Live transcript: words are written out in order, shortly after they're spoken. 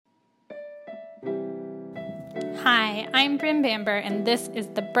Hi, I'm Bryn Bamber, and this is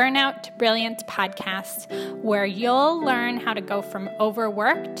the Burnout to Brilliance podcast, where you'll learn how to go from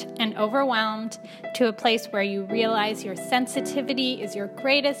overworked and overwhelmed to a place where you realize your sensitivity is your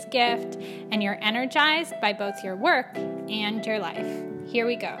greatest gift and you're energized by both your work and your life. Here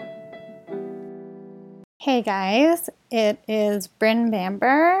we go. Hey guys, it is Bryn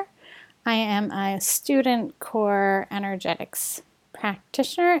Bamber. I am a student core energetics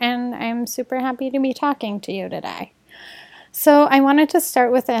practitioner, and I'm super happy to be talking to you today. So I wanted to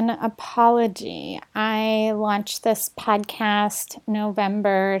start with an apology. I launched this podcast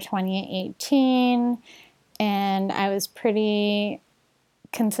November 2018, and I was pretty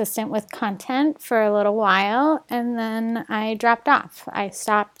consistent with content for a little while, and then I dropped off. I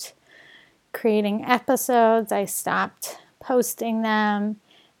stopped creating episodes, I stopped posting them,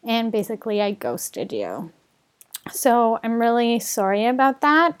 and basically I ghosted you. So I'm really sorry about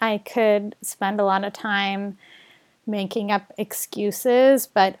that. I could spend a lot of time making up excuses,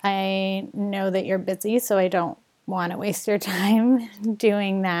 but I know that you're busy, so I don't want to waste your time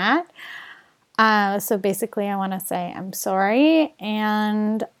doing that. So basically I want to say I'm sorry,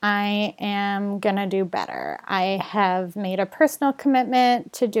 and I am going to do better. I have made a personal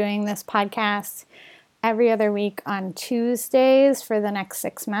commitment to doing this podcast every other week on Tuesdays for the next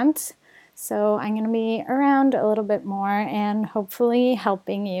 6 months. So I'm going to be around a little bit more and hopefully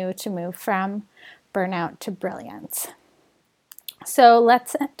helping you to move from burnout to brilliance. So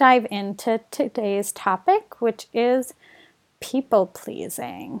let's dive into today's topic, which is people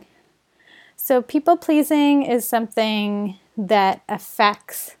pleasing. So people pleasing is something that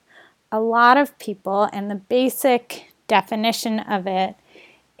affects a lot of people, and the basic definition of it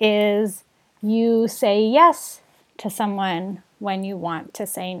is you say yes to someone when you want to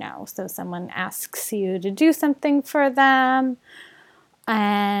say no. So someone asks you to do something for them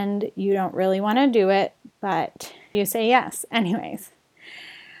and you don't really want to do it, but you say yes anyways.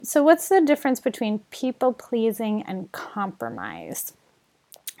 So what's the difference between people pleasing and compromise?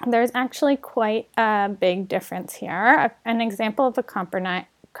 There's actually quite a big difference here. An example of a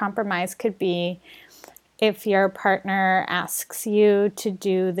compromise could be if your partner asks you to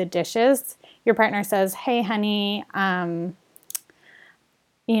do the dishes. Your partner says, hey, honey,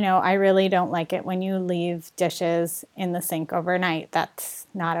 I really don't like it when you leave dishes in the sink overnight. That's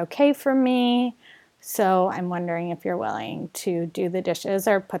not okay for me. So I'm wondering if you're willing to do the dishes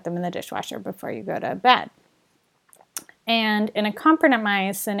or put them in the dishwasher before you go to bed. And in a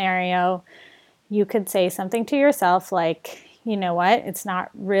compromise scenario, you could say something to yourself like, you know what, it's not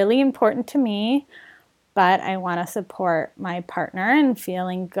really important to me, but I want to support my partner in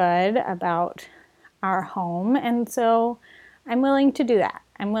feeling good about our home. And so I'm willing to do that.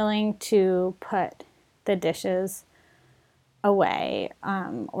 I'm willing to put the dishes away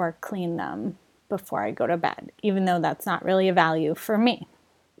or clean them before I go to bed, even though that's not really a value for me.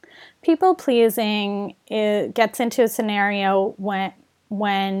 People pleasing, it gets into a scenario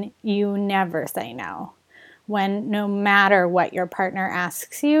when you never say no. When no matter what your partner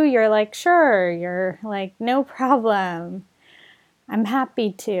asks you, you're like, sure, you're like, no problem. I'm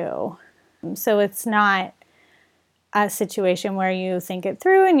happy to. So it's not a situation where you think it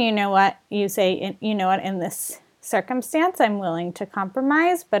through and you know what, you say, you know what, in this circumstance, I'm willing to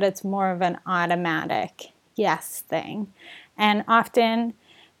compromise, but it's more of an automatic yes thing. And often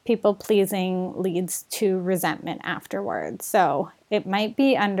people pleasing leads to resentment afterwards. So it might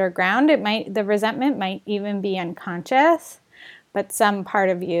be underground. The resentment might even be unconscious, but some part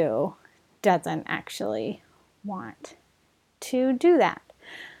of you doesn't actually want to do that.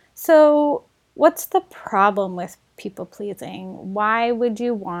 So what's the problem with people pleasing? Why would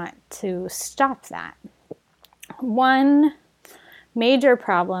you want to stop that? One major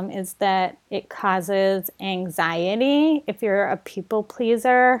problem is that it causes anxiety. If you're a people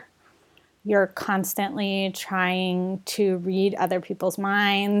pleaser, you're constantly trying to read other people's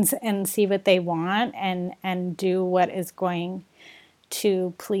minds and see what they want and do what is going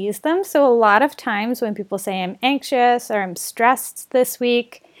to please them. So a lot of times when people say I'm anxious or I'm stressed this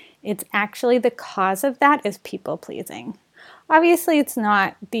week, it's actually the cause of that is people pleasing. Obviously, it's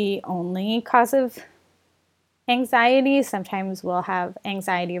not the only cause of anxiety. Sometimes we'll have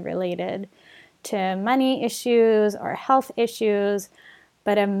anxiety related to money issues or health issues,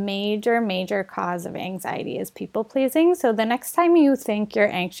 but a major cause of anxiety is people pleasing. So the next time you think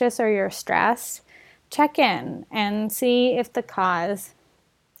you're anxious or you're stressed, check in and see if the cause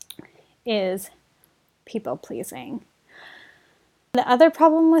is people pleasing. The other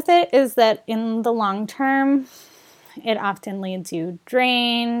problem with it is that in the long term, it often leaves you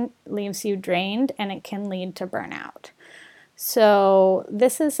drained, and it can lead to burnout. So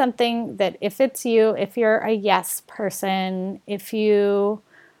this is something that if it's you, if you're a yes person, if you,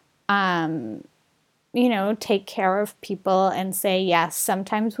 take care of people and say yes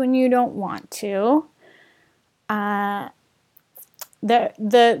sometimes when you don't want to. The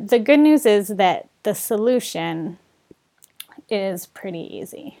good news is that the solution is pretty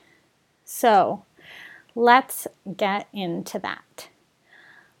easy. So let's get into that.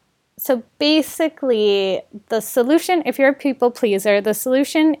 So basically, the solution, if you're a people pleaser, the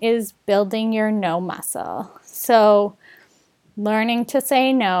solution is building your no muscle. So learning to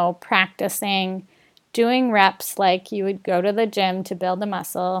say no, practicing, doing reps like you would go to the gym to build a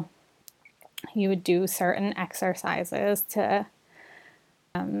muscle. You would do certain exercises to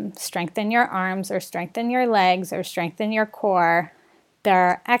strengthen your arms or strengthen your legs or strengthen your core. There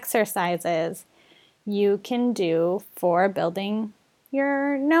are exercises you can do for building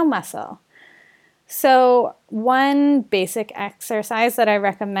your no muscle. So one basic exercise that I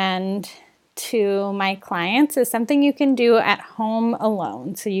recommend to my clients is something you can do at home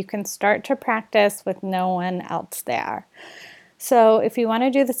alone. So you can start to practice with no one else there. So if you want to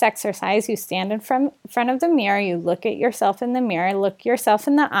do this exercise, you stand in front of the mirror, you look at yourself in the mirror, look yourself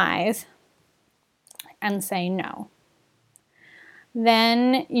in the eyes, and say no.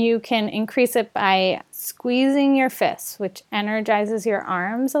 Then you can increase it by squeezing your fists, which energizes your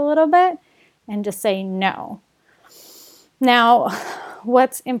arms a little bit, and just say no. Now,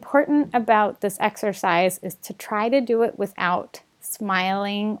 what's important about this exercise is to try to do it without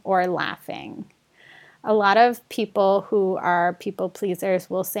smiling or laughing. A lot of people who are people pleasers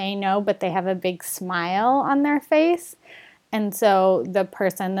will say no, but they have a big smile on their face. And so the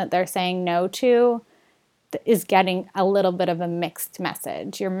person that they're saying no to is getting a little bit of a mixed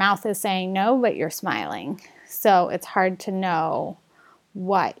message. Your mouth is saying no, but you're smiling. So it's hard to know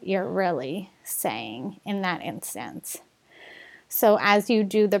what you're really saying in that instance. So as you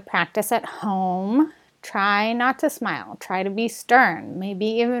do the practice at home, try not to smile. Try to be stern. Maybe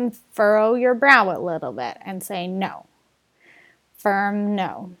even furrow your brow a little bit and say no. Firm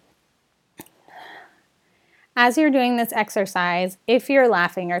no. As you're doing this exercise, if you're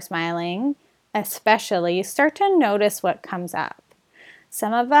laughing or smiling, especially, start to notice what comes up.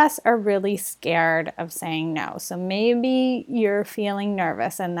 Some of us are really scared of saying no. So maybe you're feeling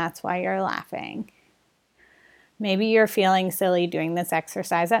nervous and that's why you're laughing. Maybe you're feeling silly doing this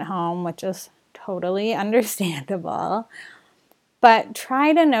exercise at home, which is totally understandable. But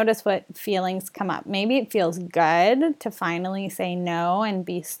try to notice what feelings come up. Maybe it feels good to finally say no and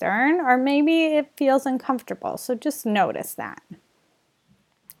be stern, or maybe it feels uncomfortable. So just notice that.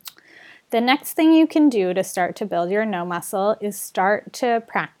 The next thing you can do to start to build your no muscle is start to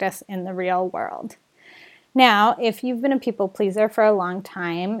practice in the real world. Now, if you've been a people pleaser for a long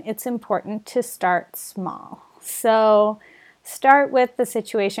time, it's important to start small. So start with the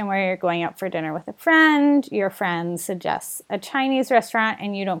situation where you're going out for dinner with a friend, your friend suggests a Chinese restaurant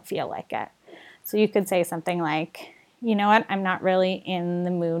and you don't feel like it. So you could say something like, you know what, I'm not really in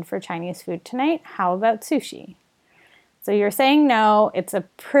the mood for Chinese food tonight. How about sushi? So you're saying no, it's a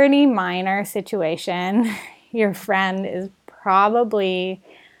pretty minor situation. Your friend is probably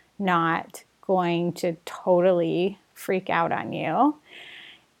not going to totally freak out on you.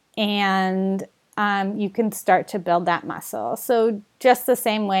 And you can start to build that muscle. So just the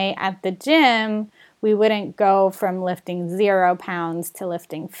same way at the gym, we wouldn't go from lifting 0 pounds to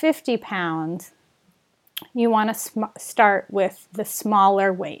lifting 50 pounds. You want to start with the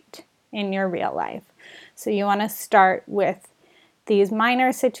smaller weight in your real life. So you want to start with these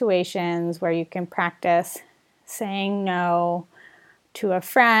minor situations where you can practice saying no to a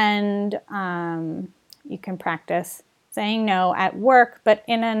friend. You can practice saying no at work, but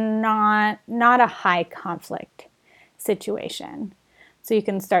in a not a high conflict situation. So you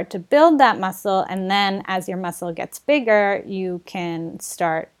can start to build that muscle, and then as your muscle gets bigger, you can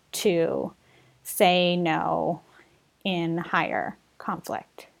start to say no in higher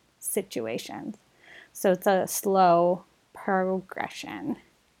conflict situations. So it's a slow progression.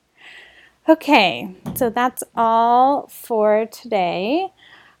 Okay, so that's all for today.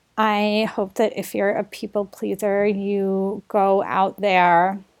 I hope that if you're a people pleaser, you go out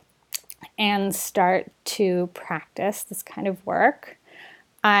there and start to practice this kind of work.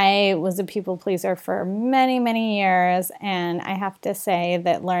 I was a people pleaser for many, many years, and I have to say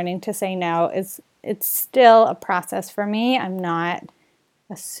that learning to say no it's still a process for me. I'm not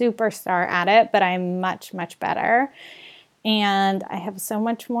a superstar at it, but I'm much, much better. And I have so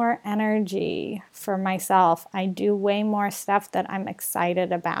much more energy for myself. I do way more stuff that I'm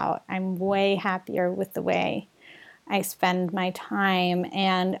excited about. I'm way happier with the way I spend my time.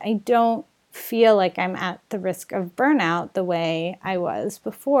 And I don't feel like I'm at the risk of burnout the way I was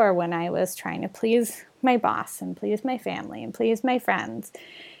before when I was trying to please my boss and please my family and please my friends.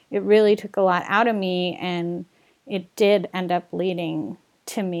 It really took a lot out of me, and it did end up leading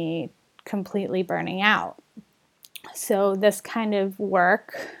to me completely burning out. So this kind of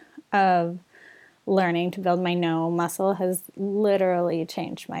work of learning to build my no muscle has literally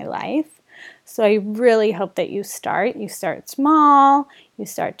changed my life. So I really hope that you start small, you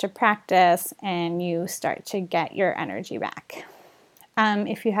start to practice, and you start to get your energy back.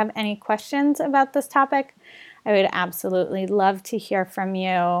 If you have any questions about this topic, I would absolutely love to hear from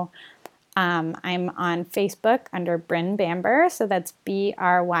you. I'm on Facebook under Bryn Bamber, so that's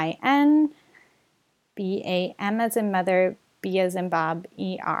BRYN, BAM as in mother, B as in Bob,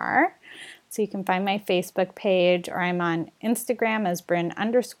 ER. So you can find my Facebook page, or I'm on Instagram as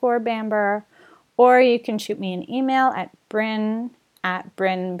Bryn_Bamber, or you can shoot me an email at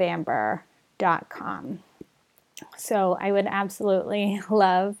bryn@brynbamber.com. So I would absolutely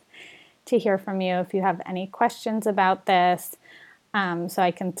love to hear from you if you have any questions about this, so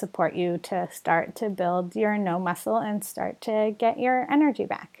I can support you to start to build your no muscle and start to get your energy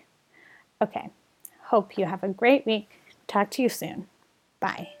back. Okay, hope you have a great week. Talk to you soon.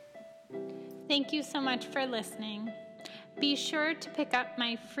 Bye. Thank you so much for listening. Be sure to pick up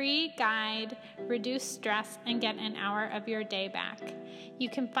my free guide, Reduce Stress and Get an Hour of Your Day Back. You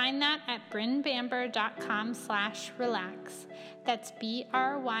can find that at brynbamber.com/relax. That's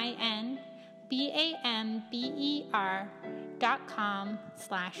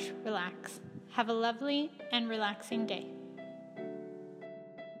BRYNBAMBER.com/relax. Have a lovely and relaxing day.